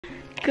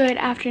Good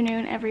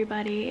afternoon,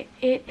 everybody.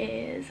 It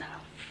is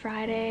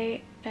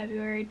Friday,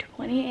 February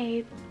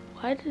 28th.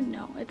 What?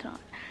 No, it's not.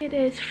 It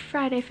is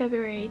Friday,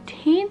 February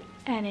 18th,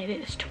 and it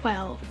is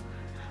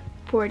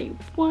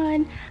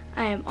 12:41.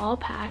 I am all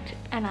packed,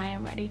 and I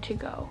am ready to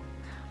go.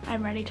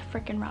 I'm ready to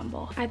frickin'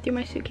 rumble. I threw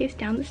my suitcase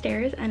down the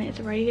stairs, and it's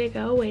ready to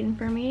go, waiting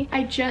for me.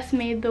 I just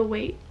made the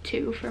weight,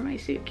 too, for my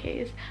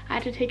suitcase. I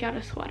had to take out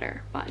a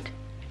sweater, but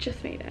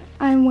just made it.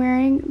 I'm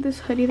wearing this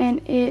hoodie, and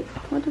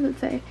what does it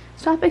say?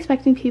 Stop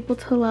expecting people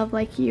to love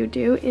like you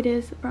do. It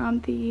is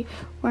from the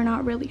We're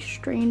Not Really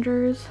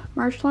Strangers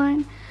merch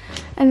line.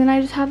 And then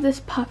I just have this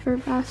puffer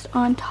vest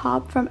on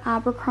top from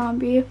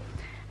Abercrombie,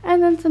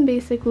 and then some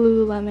basic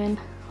Lululemon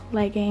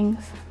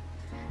leggings.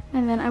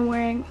 And then I'm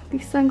wearing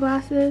these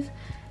sunglasses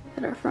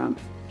that are from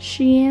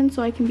Shein,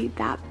 so I can be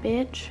that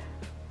bitch.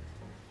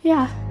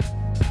 Yeah.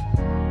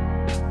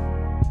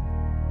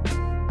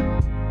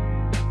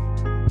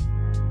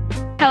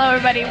 Hello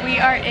everybody, we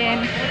are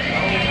in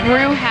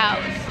Brew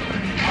House.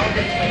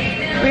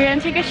 We're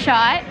gonna take a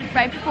shot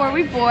right before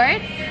we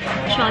board.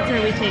 What shots are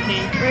we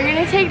taking? We're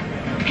gonna take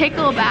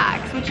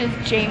picklebacks, which is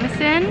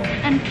Jameson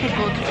and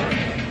pickle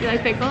juice. You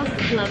like pickles?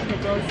 Love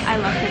pickles. I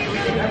love pickles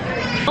too.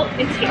 Oh,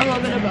 it's here. A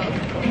little bit of both.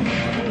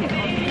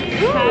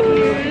 Happy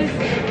yours.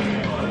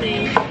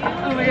 Thank you.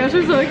 Oh my gosh,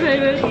 I'm so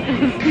excited.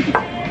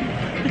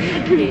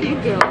 Here you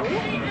go.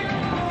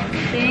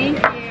 Thank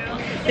you.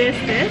 This?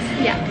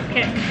 Yeah.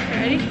 Okay,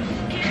 ready?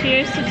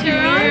 Cheers to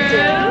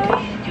Toronto.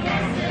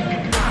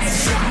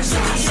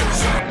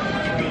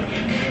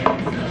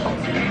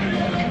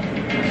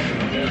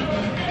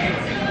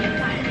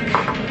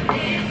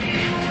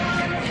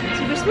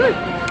 Super smooth.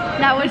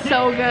 That was so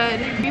good.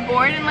 We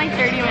board in like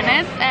 30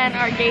 minutes and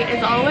our gate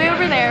is all the way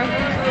over there.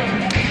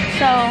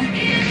 So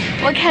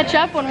we'll catch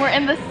up when we're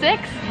in the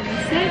six.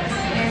 In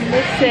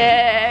the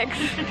six.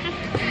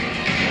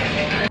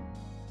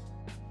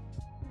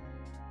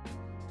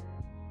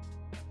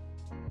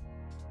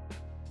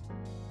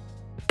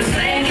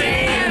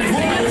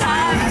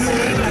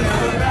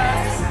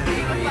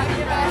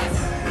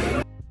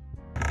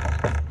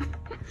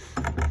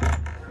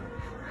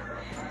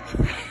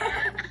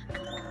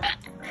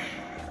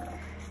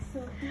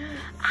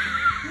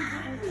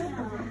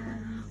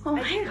 Oh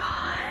my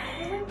god.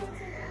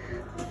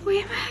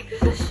 Wait, Meg,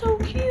 this is so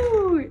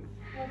cute.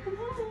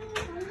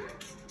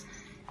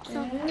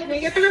 Can I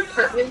get an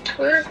apartment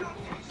tour?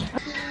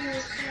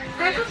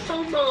 I have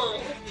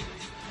FOMO.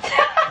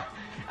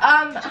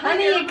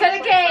 Honey, you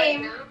could've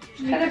came.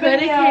 You could've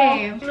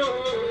came. No.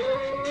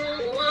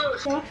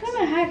 What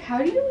the heck? How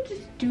do you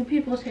just do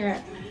people's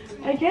hair?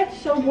 I get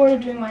so bored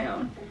of doing my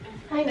own.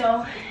 I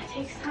know. It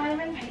takes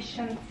time and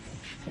patience.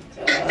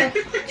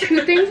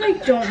 Two things I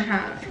don't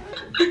have.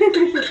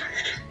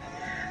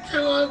 I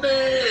love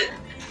it.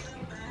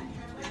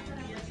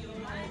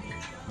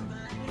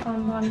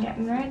 I'm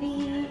getting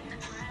ready.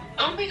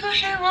 Oh my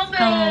gosh, I love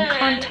it.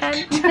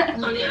 Content.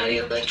 Sonia, how do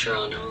you like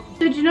Toronto?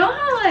 Did you know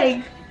how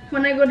like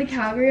when I go to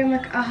Calgary I'm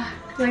like, ah,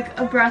 like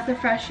a breath of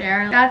fresh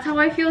air? That's how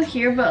I feel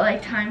here, but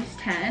like times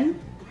 10.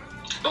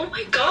 Oh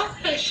my gosh.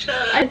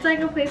 It's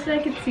like a place that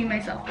I could see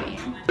myself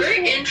being. Where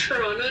in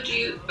Toronto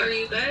are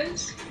you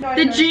guys?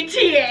 The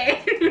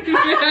GTA.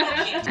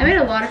 I made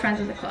a lot of friends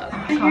at the club.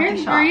 My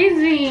hair's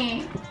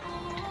freezing.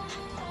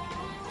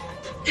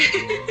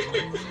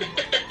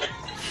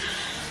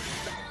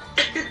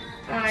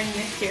 I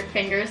miss your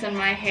fingers and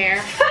my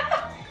hair.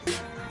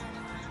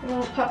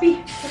 Little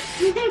puppy.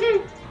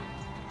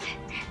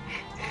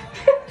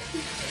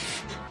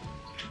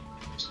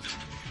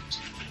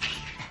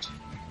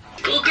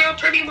 Cool girl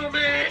pretty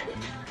moment.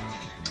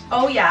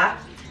 Oh yeah.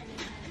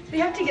 We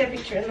have to get a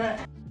picture in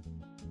that.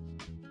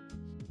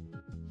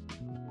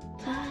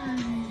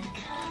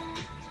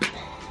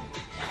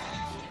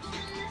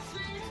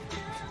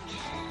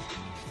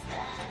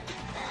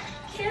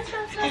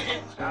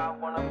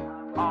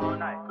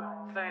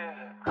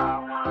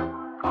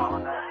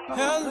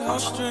 Hello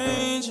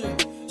stranger,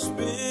 it's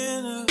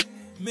been a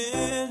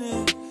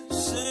minute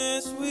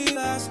since we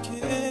last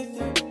kicked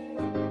it.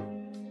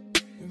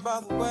 And by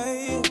the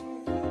way,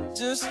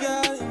 just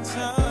got in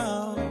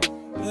town,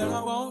 and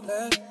I won't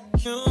let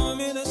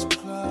cumulus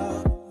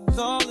clouds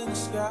all in the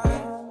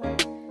sky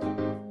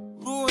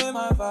ruin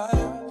my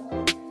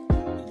vibe.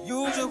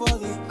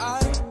 Usually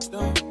I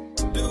don't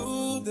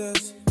do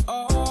this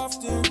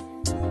often,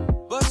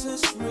 but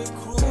since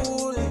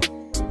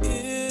recruiting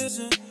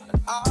isn't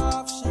an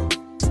option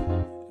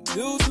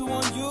due to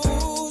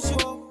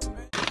unusual.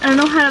 I don't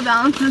know how to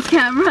balance this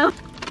camera.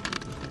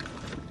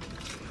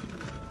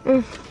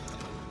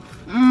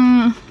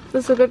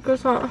 This is a good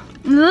croissant.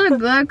 This is a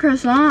good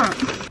croissant.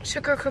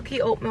 Sugar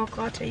cookie oat milk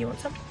latte. You want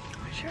some?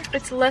 Sure.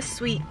 It's less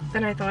sweet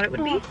than I thought it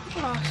would be.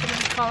 Oh,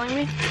 someone's calling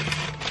me.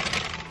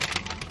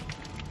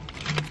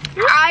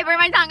 I burnt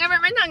my tongue, I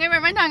burnt my tongue, I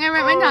burnt my tongue, I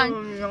burnt my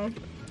tongue. No.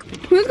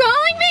 Who's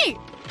calling me?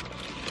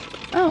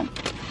 Oh,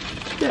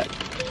 shit.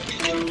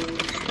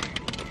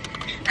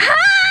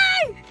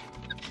 Hi!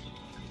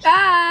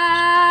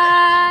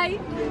 Hi!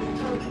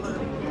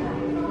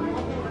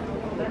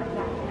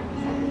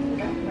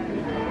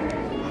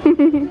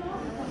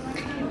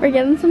 We're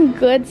getting some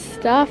good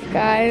stuff,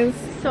 guys.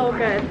 So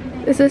good.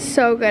 This is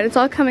so good. It's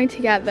all coming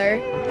together.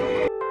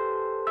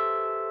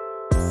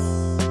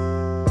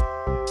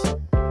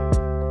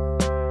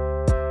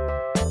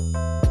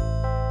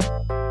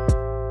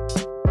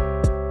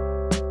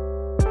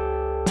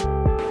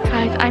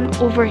 Guys, I'm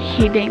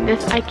overheating.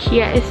 This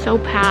IKEA is so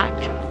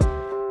packed.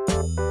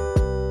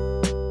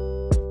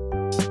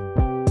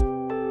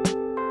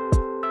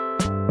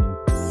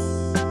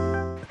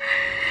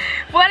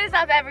 What is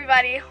up,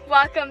 everybody?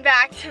 Welcome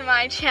back to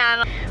my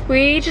channel.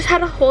 We just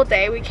had a whole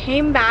day. We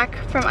came back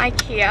from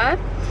IKEA.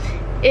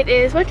 It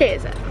is, what day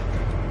is it?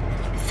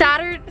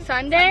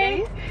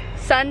 Sunday,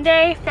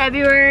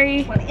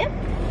 February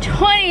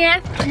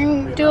 20th. We're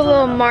gonna do a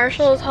little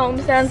Marshall's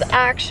HomeSense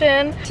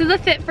action. This is the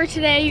fit for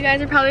today. You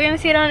guys are probably gonna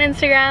see it on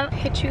Instagram.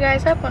 Hit you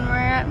guys up when we're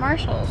at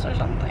Marshall's or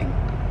something.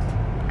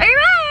 Are you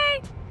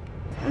ready?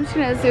 I'm just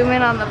gonna zoom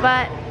in on the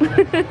butt.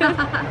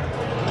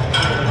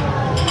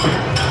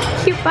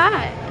 Cute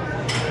butt.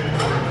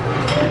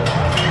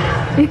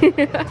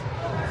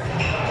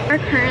 We're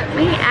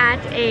currently at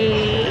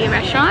a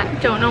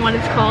restaurant. Don't know what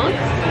it's called.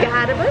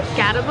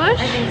 Gadabush.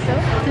 I think so.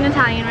 It's an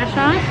Italian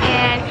restaurant,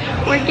 and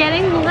we're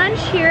getting lunch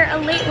here, a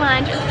late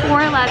lunch,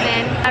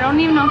 4:11. I don't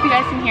even know if you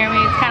guys can hear me.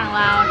 It's kind of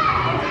loud,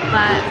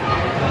 but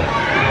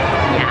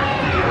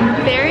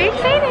yeah, very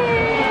excited.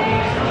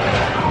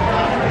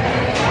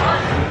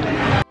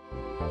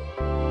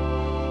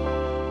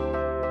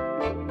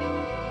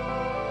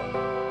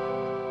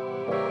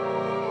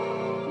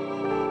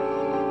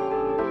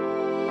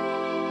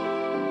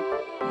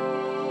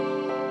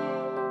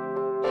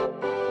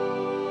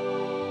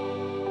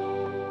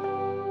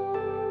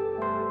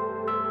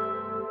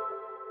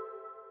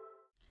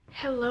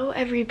 Hello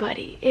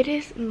everybody. It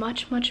is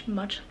much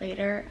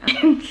later.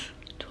 It's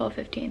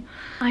 12:15.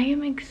 I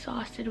am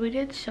exhausted. We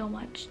did so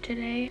much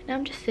today. Now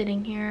I'm just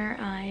sitting here.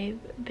 I've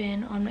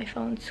been on my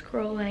phone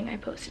scrolling. I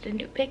posted a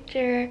new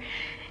picture.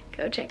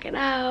 Go check it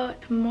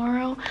out.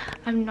 Tomorrow,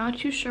 I'm not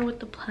too sure what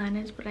the plan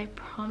is, but I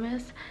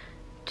promise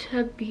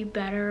to be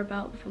better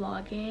about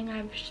vlogging.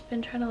 I've just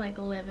been trying to like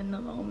live in the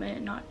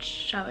moment, not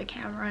shove a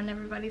camera in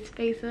everybody's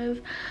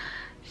faces.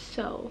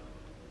 So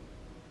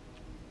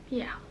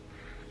yeah.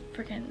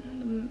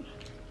 Freaking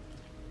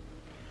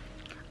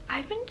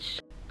I've been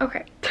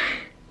okay.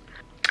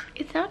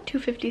 It's now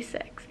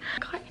 2:56. I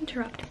got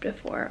interrupted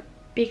before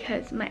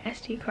because my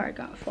SD card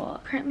got full.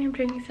 Currently I'm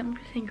drinking some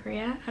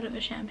sangria out of a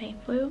champagne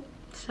flute,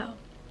 so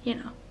you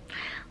know,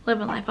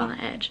 living life on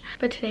the edge.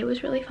 But today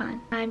was really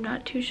fun. I'm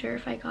not too sure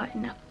if I got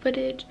enough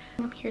footage.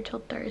 I'm here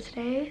till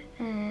Thursday,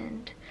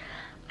 and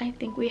I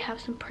think we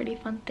have some pretty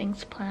fun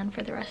things planned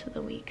for the rest of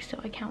the week, so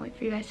I can't wait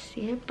for you guys to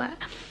see it. But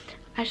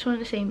I just wanted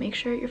to say, make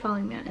sure you're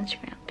following me on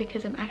Instagram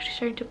because I'm actually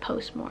starting to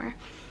post more.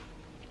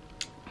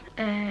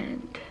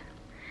 And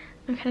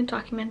I'm kind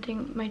of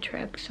documenting my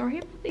trip. Sorry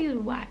about these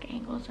whack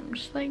angles. I'm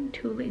just like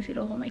too lazy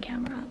to hold my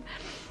camera up.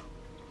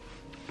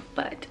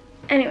 But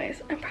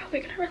anyways, I'm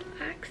probably gonna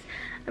relax.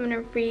 I'm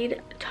gonna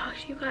talk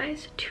to you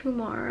guys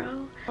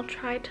tomorrow. I'll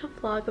try to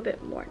vlog a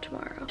bit more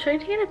tomorrow. I'm trying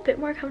to get a bit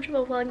more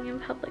comfortable vlogging in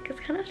public. It's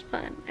kind of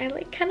fun. I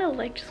kind of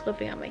like just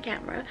living on my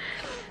camera.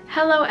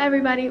 Hello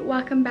everybody,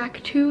 welcome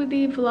back to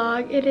the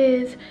vlog. It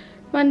is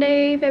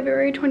Monday,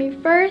 February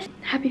 21st.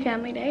 Happy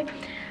Family Day.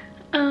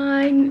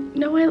 I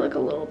know I look a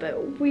little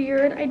bit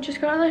weird. I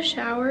just got out of the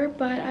shower,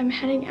 but I'm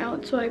heading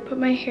out, so I put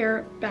my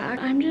hair back.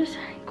 I'm just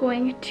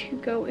going to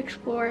go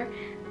explore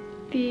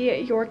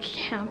the York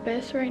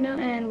campus right now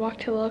and walk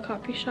to a little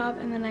coffee shop,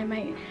 and then I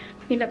might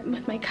meet up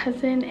with my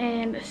cousin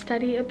and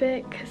study a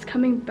bit because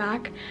coming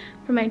back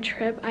from my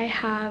trip I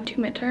have 2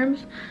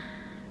 midterms.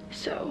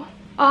 So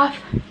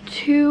off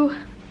to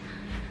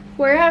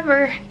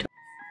wherever.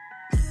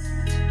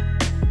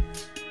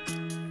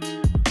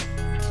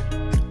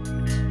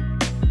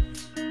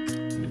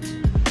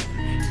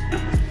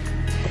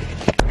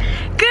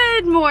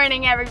 Good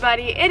morning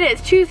everybody. It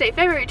is Tuesday,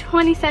 February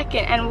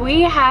 22nd, and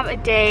we have a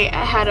day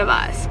ahead of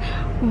us.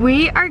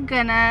 We are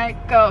gonna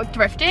go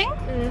thrifting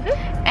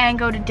and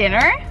go to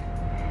dinner.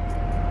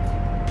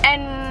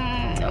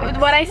 And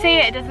what I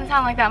say, it doesn't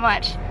sound like that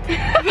much.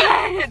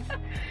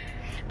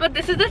 But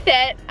this is the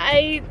fit.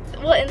 I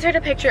will insert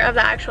a picture of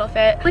the actual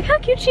fit. Look how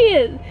cute she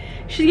is.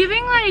 She's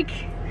giving like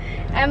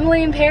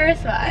Emily in Paris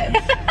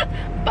vibes.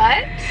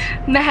 But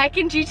Mac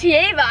and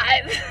GTA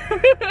vibes.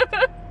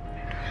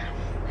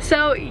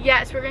 So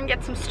yes, we're gonna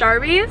get some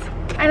Starbies.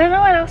 I don't know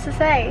what else to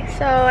say.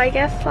 So I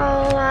guess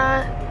I'll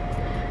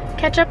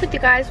catch up with you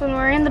guys when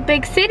we're in the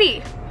big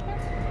city.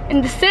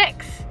 In the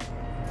 6.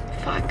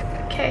 Fuck,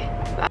 okay.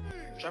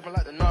 Trapping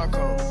like the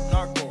narco,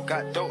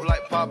 got dope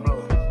like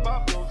Pablo,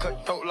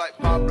 cut dope like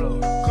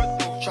Pablo,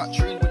 shot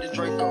trees with the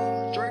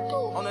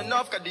Draco, on the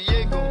north got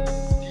Diego,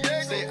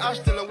 say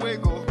hasta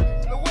luego,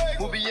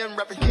 we'll be in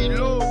rapping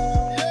kilo,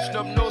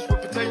 snub nose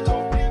with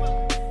potato,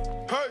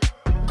 hey,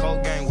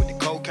 cold gang with the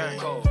cocaine,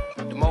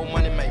 the more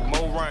money make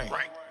more rain,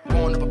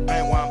 going up a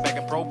band while I'm back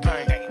in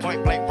propane,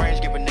 point blank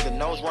range, give a nigga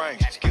nose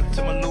range, skip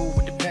to my Lou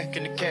with the pack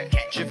and the cat,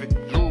 Jiffy,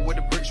 Lou with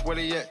the bricks, where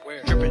they at,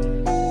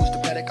 dripping, ooze,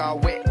 the paddock all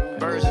wet.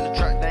 birds in the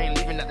truck, they ain't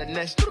leaving at the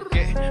nest.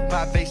 Get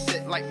my base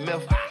set like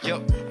milk.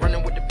 Yup,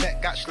 running with the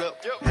pack, got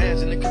slipped.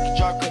 Hands in the cookie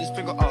jar, cut his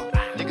finger off.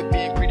 Nigga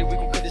being greedy, we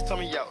gon' cut his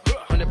tummy out.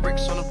 100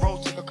 bricks on the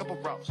road, take a couple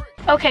routes.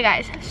 Okay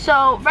guys,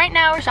 so right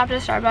now we're stopped at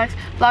a Starbucks.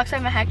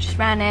 Vlog my heck just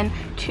ran in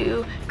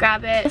to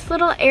grab it. This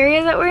little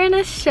area that we're in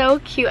is so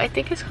cute. I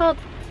think it's called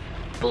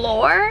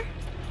Bloor.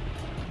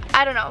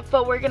 I don't know,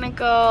 but we're gonna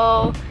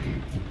go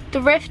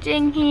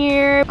thrifting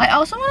here. I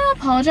also want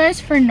to apologize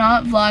for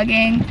not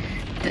vlogging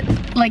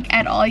like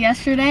at all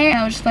yesterday.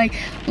 I was just like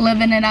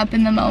living it up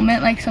in the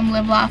moment, like some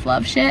live, laugh,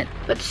 love shit.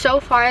 But so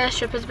far this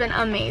trip has been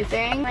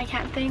amazing. I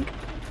can't thank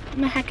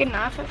my heck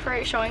enough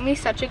for showing me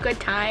such a good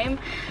time.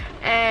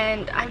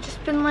 And I've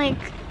just been like,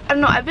 I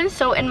don't know, I've been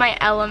so in my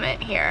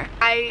element here.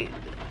 I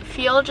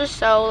feel just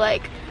so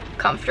like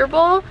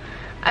comfortable.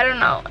 I don't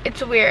know,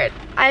 it's weird.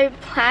 I'm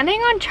planning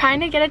on trying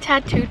to get a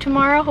tattoo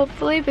tomorrow,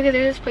 hopefully, because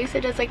there's this place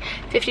that does like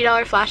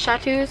 $50 flash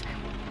tattoos.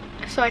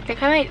 So I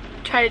think I might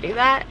try to do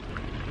that.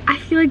 I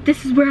feel like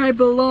this is where I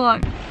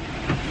belong.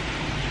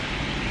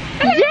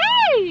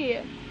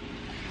 Yay!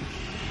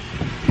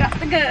 Got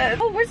the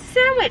goods. Oh, where's the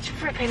sandwich?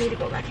 Frick, I need to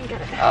go back and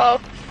get it. Oh.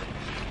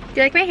 Do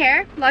you like my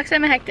hair? Last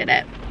time my heck did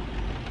it.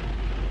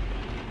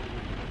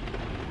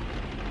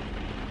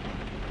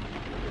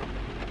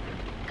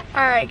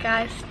 Alright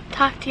guys,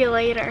 talk to you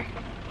later.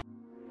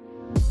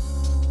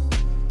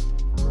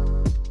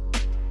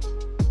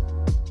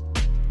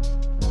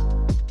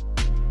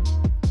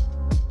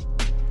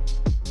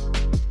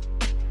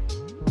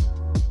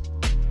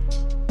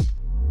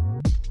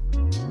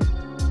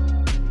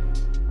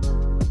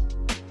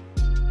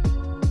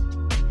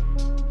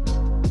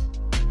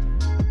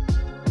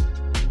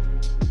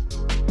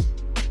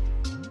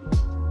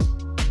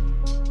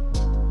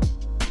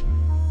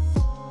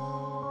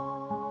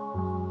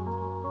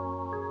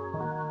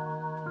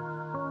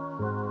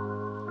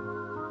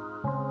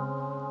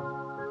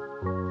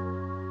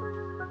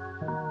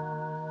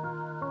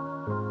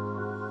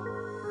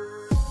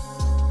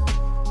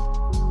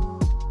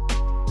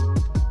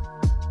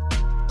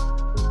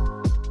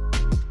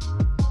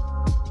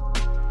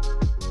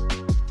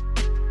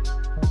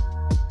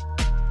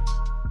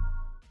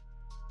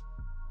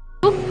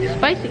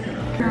 Spicy.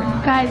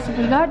 Guys,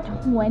 we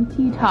got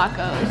 20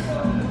 tacos.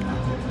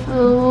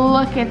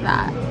 Look at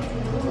that.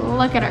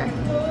 Look at her.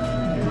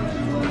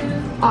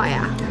 Oh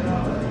yeah.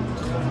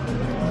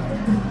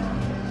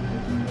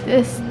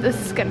 This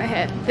is gonna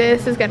hit.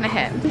 This is gonna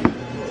hit.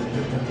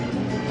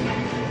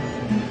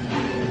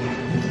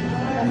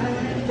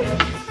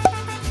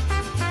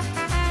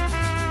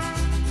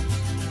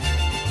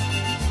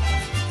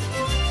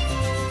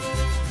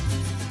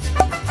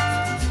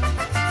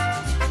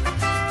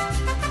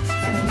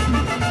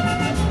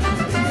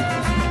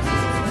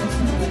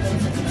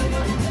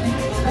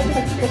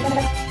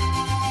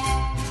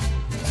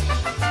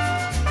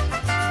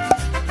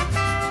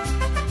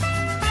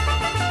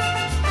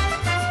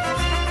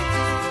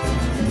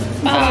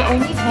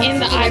 In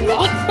the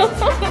eyeball.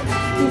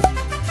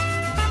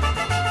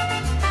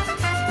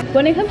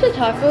 When it comes to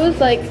tacos,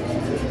 like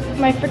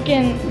my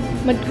freaking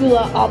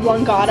medulla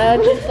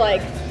oblongata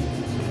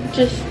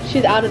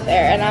she's out of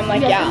there, and I'm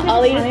like, yeah,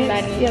 I'll eat it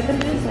tonight. You have to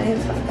do the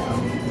science back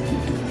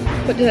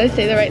out. But did I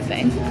say the right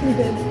thing? You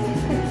did.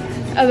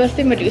 I was gonna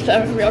say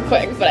Medusa real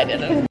quick, but I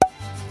didn't.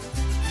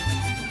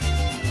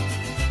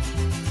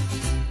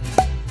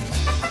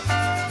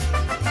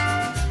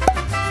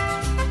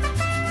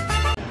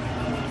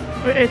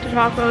 We ate the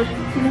tacos.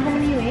 You know how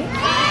many you ate?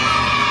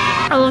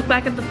 I'll look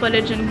back at the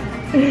footage and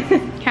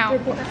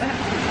count.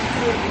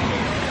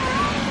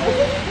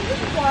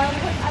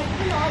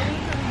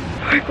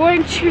 We're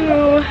going to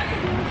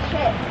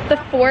the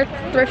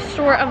 4th thrift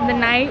store of the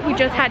night. We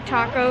just had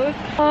tacos.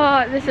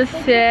 Oh, this is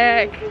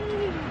sick.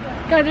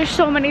 God, there's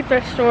so many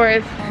thrift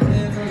stores.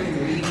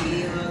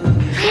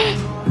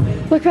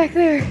 Look back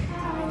there.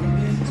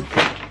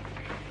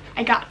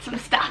 I got some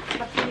stuff.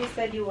 After you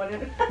said you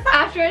wouldn't.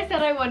 After I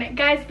said I wouldn't.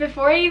 Guys,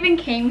 before I even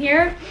came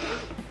here,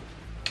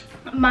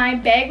 my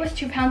bag was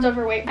 2 pounds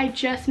overweight. I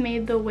just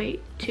made the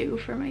weight too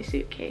for my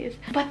suitcase,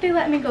 but they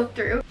let me go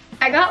through.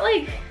 I got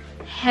like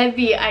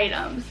heavy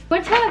items.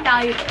 Went to the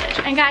Value Village,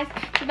 and guys,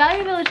 the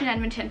Value Village in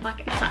Edmonton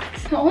fucking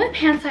sucks. The only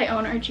pants I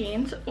own are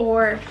jeans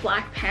or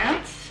black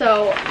pants,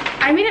 so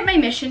I made it my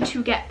mission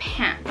to get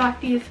pants. Got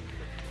these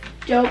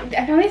dope,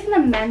 I found these in the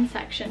men's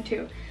section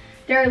too.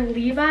 They're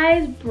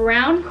Levi's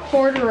brown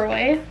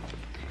corduroy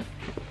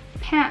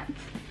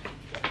pants.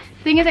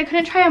 Thing is, I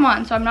couldn't try them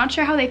on, so I'm not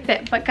sure how they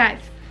fit, but guys,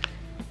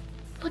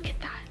 look at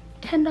that,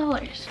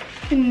 $10.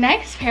 The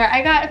next pair,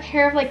 I got a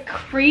pair of like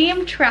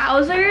cream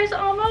trousers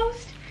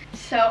almost.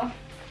 So,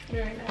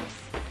 Very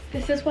nice.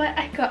 this is what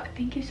I got.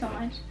 Thank you so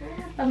much.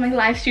 Of my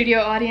live studio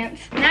audience.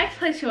 Next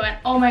place we went,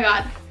 oh my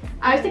god.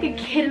 I was like a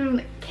kid in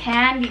a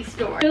candy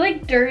store. They're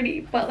like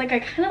dirty, but like I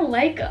kind of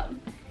like them.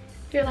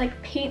 They're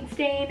like paint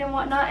stained and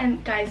whatnot,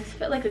 and guys, this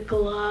fit like a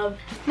glove.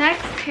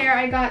 Next pair,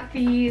 I got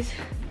these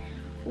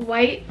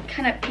white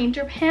kind of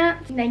painter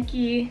pants,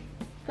 Nike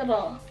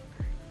little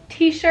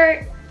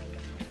t-shirt.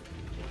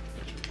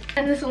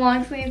 And this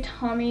long sleeve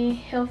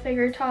Tommy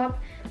Hilfiger top.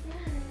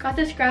 Got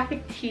this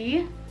graphic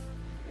tee.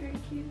 Very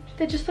cute.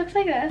 That just looks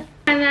like this.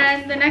 And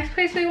then the next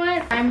place we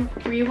went, I'm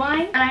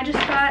Rewind. And I just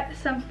got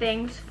some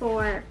things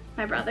for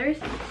my brothers.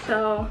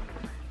 So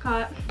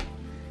got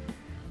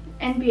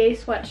NBA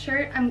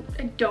sweatshirt.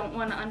 I don't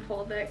want to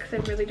unfold it because I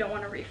really don't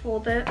want to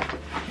refold it.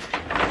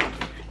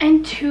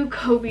 And 2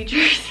 Kobe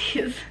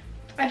jerseys.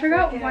 I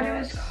forgot what it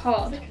was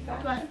called,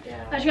 but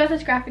I just got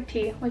this graphic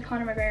tee with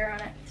Conor McGregor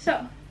on it.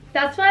 So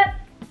that's what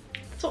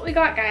we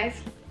got,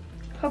 guys.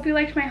 Hope you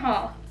liked my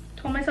haul.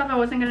 Told myself I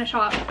wasn't gonna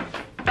shop,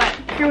 but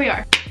here we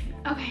are.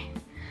 Okay.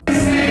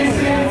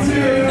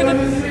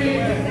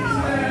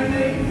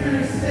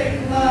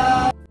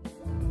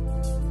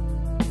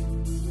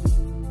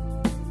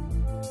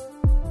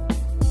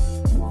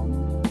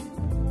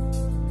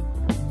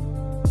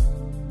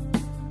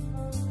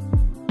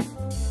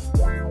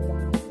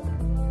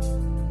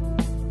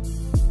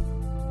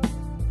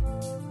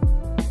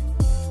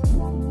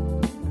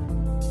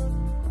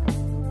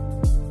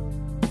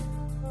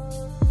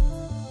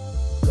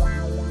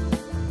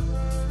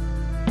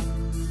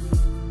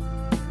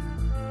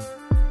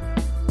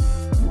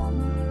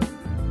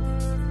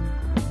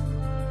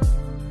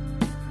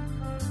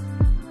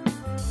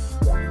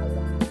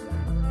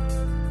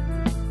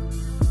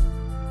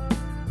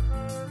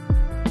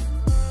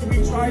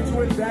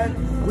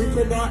 We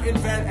cannot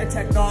invent a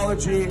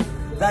technology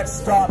that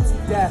stops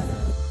death.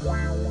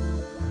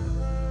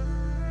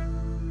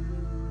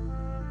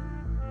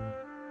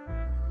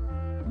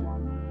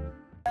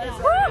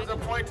 It is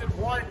appointed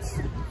once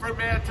for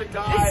man to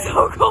die,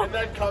 so cool. And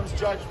then comes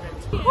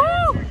judgment. Woo!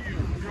 I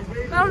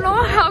don't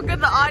know how good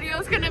the audio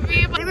is gonna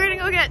be, but we're gonna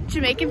go get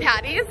Jamaican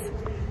patties.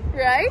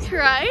 Right?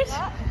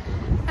 Yeah.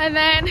 And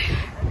then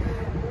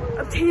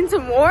obtain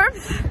some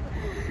warmth.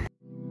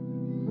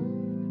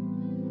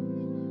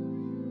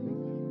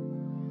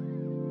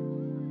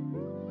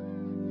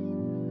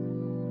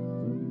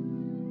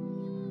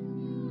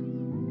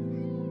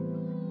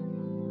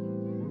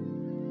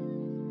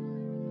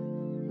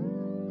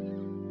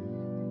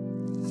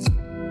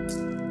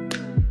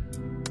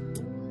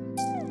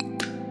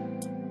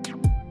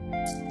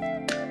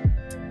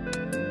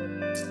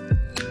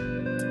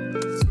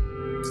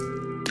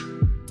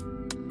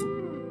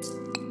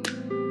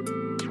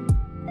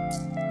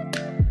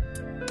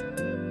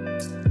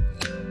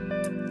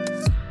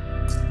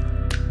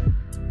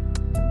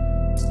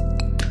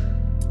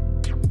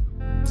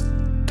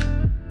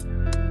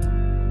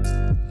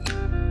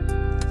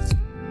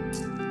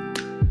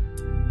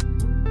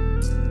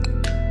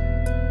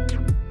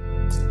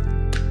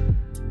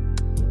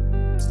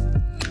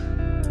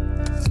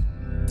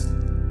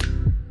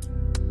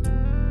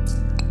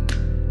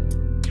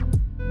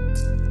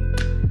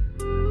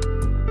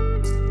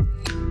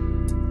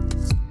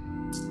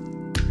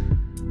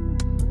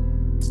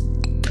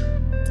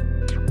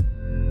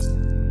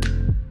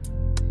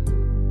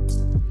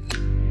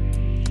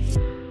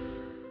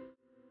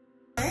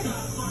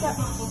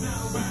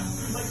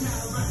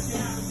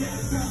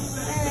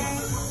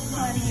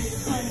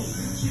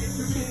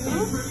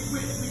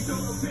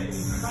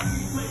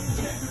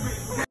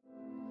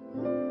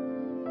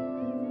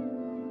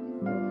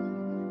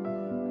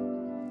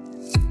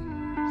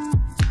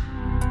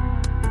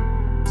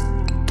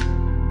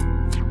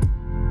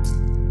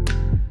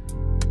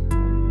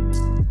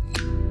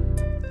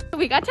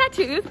 We got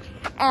tattoos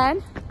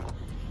and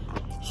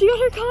she got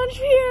her conch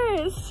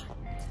ears.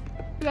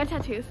 We got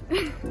tattoos.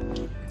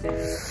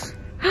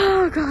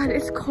 Oh god,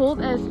 it's cold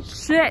as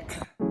shit.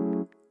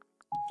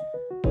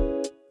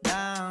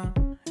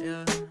 Down,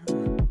 yeah.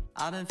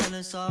 I've been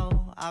feeling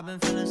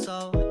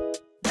so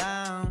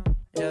down,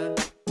 yeah.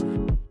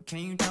 Can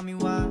you tell me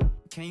why?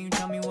 Can you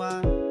tell me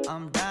why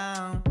I'm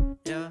down,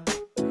 yeah.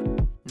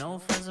 No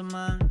friends of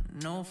mine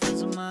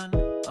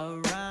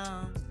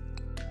around.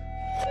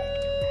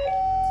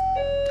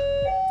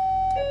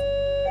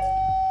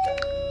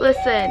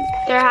 Listen,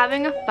 they're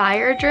having a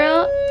fire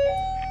drill.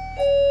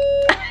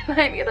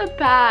 Might be the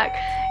back.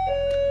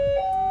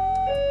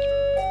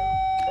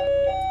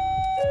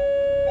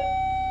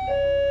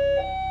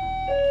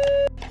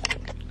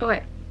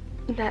 Okay,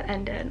 that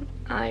ended.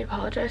 I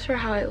apologize for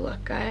how I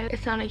look, guys.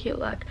 It's not a cute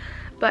look,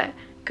 but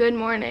good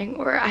morning,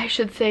 or I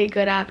should say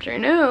good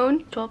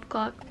afternoon. 12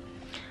 o'clock.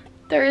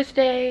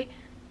 Thursday,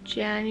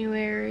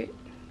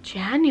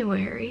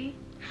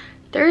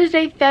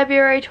 Thursday,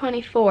 February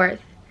 24th.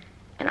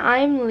 And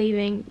I'm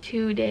leaving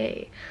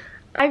today.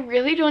 I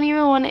really don't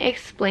even want to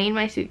explain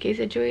my suitcase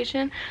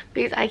situation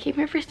because I came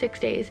here for 6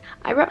 days.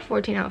 I brought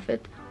 14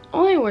 outfits,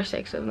 only wore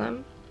 6 of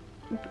them.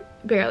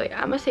 Barely,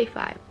 I'm gonna say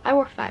 5. I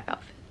wore 5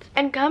 outfits.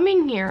 And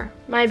coming here,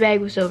 my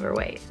bag was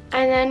overweight.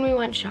 And then we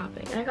went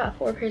shopping. I got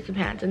 4 pairs of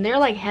pants and they're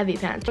like heavy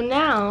pants. So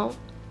now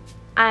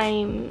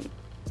I'm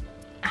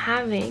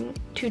having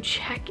to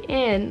check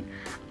in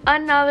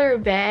another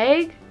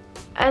bag.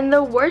 And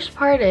the worst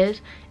part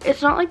is,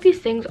 it's not like these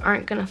things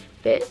aren't gonna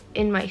fit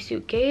in my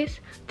suitcase.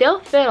 They'll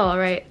fit all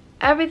right.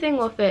 Everything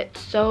will fit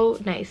so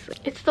nicely.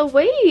 It's the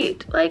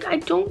weight. Like, I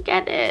don't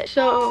get it.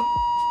 So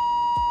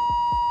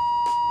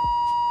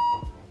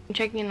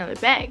checking another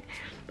bag.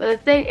 But the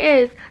thing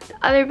is, the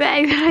other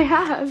bag that I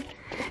have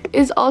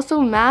is also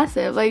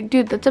massive. Like,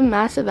 dude, that's a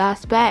massive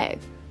ass bag.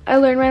 I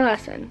learned my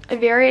lesson. A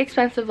very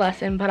expensive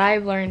lesson, but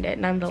I've learned it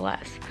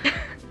nonetheless.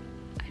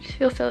 I just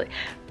feel silly.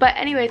 But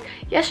anyways,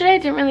 yesterday I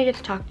didn't really get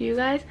to talk to you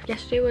guys.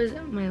 Yesterday was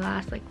my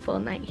last like full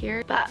night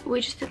here. But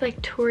we just did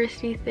like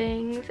touristy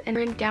things and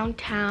we're in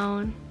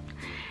downtown.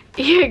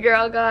 Your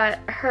girl got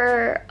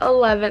her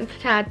 11th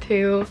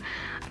tattoo.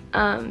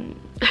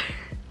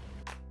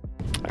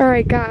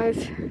 Alright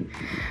guys,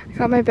 I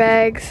got my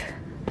bags.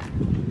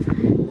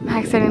 I'm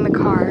exiting the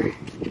car,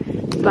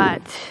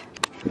 but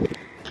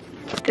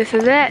this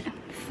is it.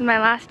 This is my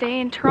last day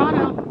in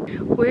Toronto.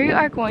 We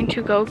are going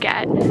to go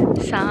get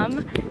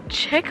some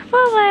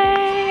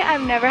Chick-fil-A.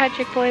 I've never had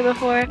Chick-fil-A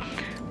before.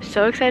 I'm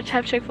so excited to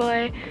have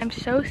Chick-fil-A. I'm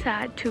so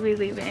sad to be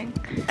leaving.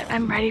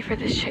 I'm ready for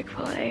this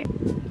Chick-fil-A,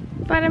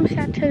 but I'm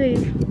sad to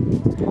leave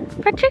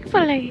for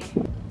Chick-fil-A.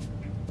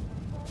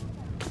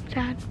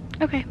 Sad.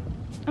 Okay,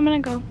 I'm gonna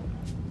go.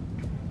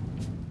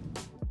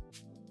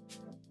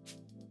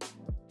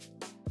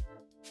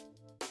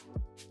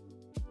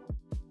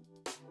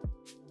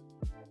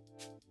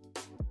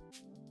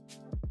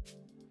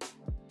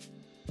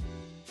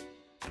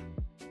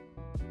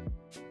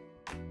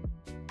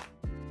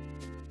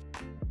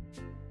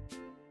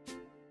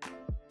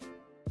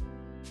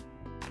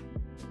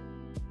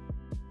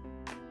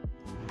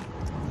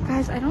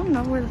 Guys, I don't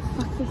know where the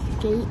fuck this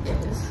gate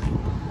is.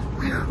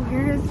 Like,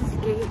 where is this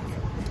gate?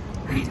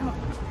 I don't.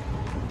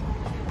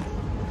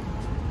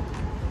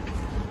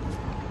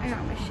 I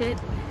got my shit.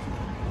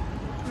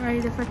 I'm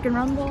ready to freaking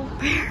rumble.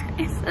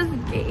 Where is this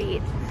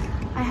gate?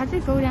 I had to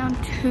go down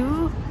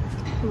 2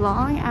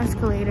 long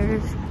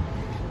escalators,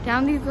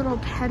 down these little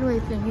pedway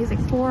thingies,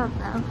 like 4 of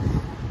them.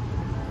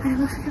 And it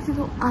looks like I have to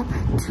go up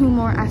 2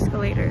 more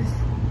escalators.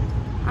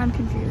 I'm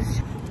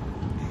confused.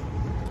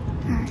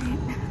 Alright.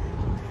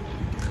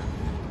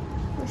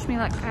 Wish me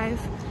luck, guys.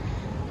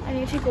 I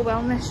need to take a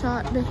wellness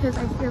shot because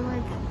I feel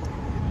like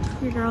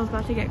your girl's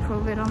about to get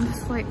COVID on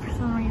this flight for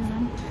some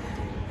reason.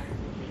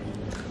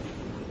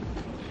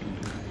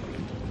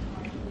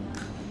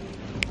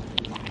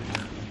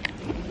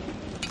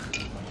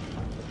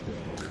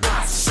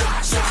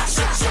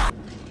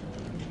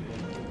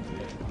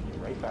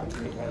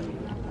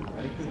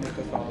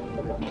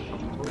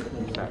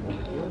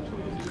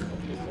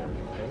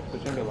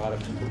 There's gonna be a lot of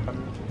people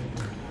coming.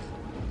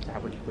 How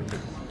would you put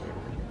this?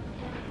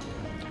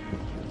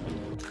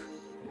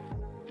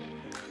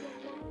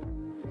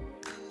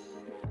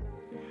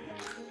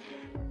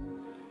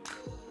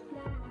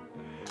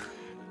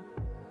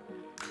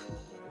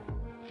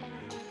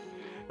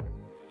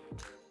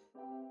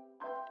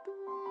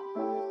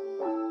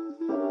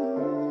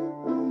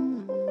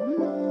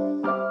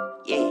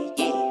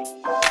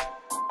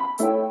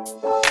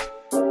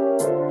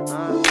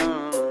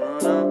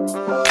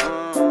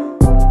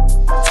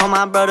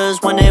 My brothers,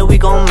 one day we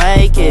gon'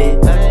 make it.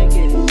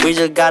 We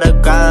just gotta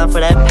grind for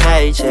that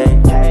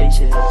paycheck.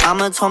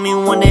 Mama told me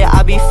one day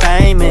I'll be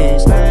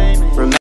famous.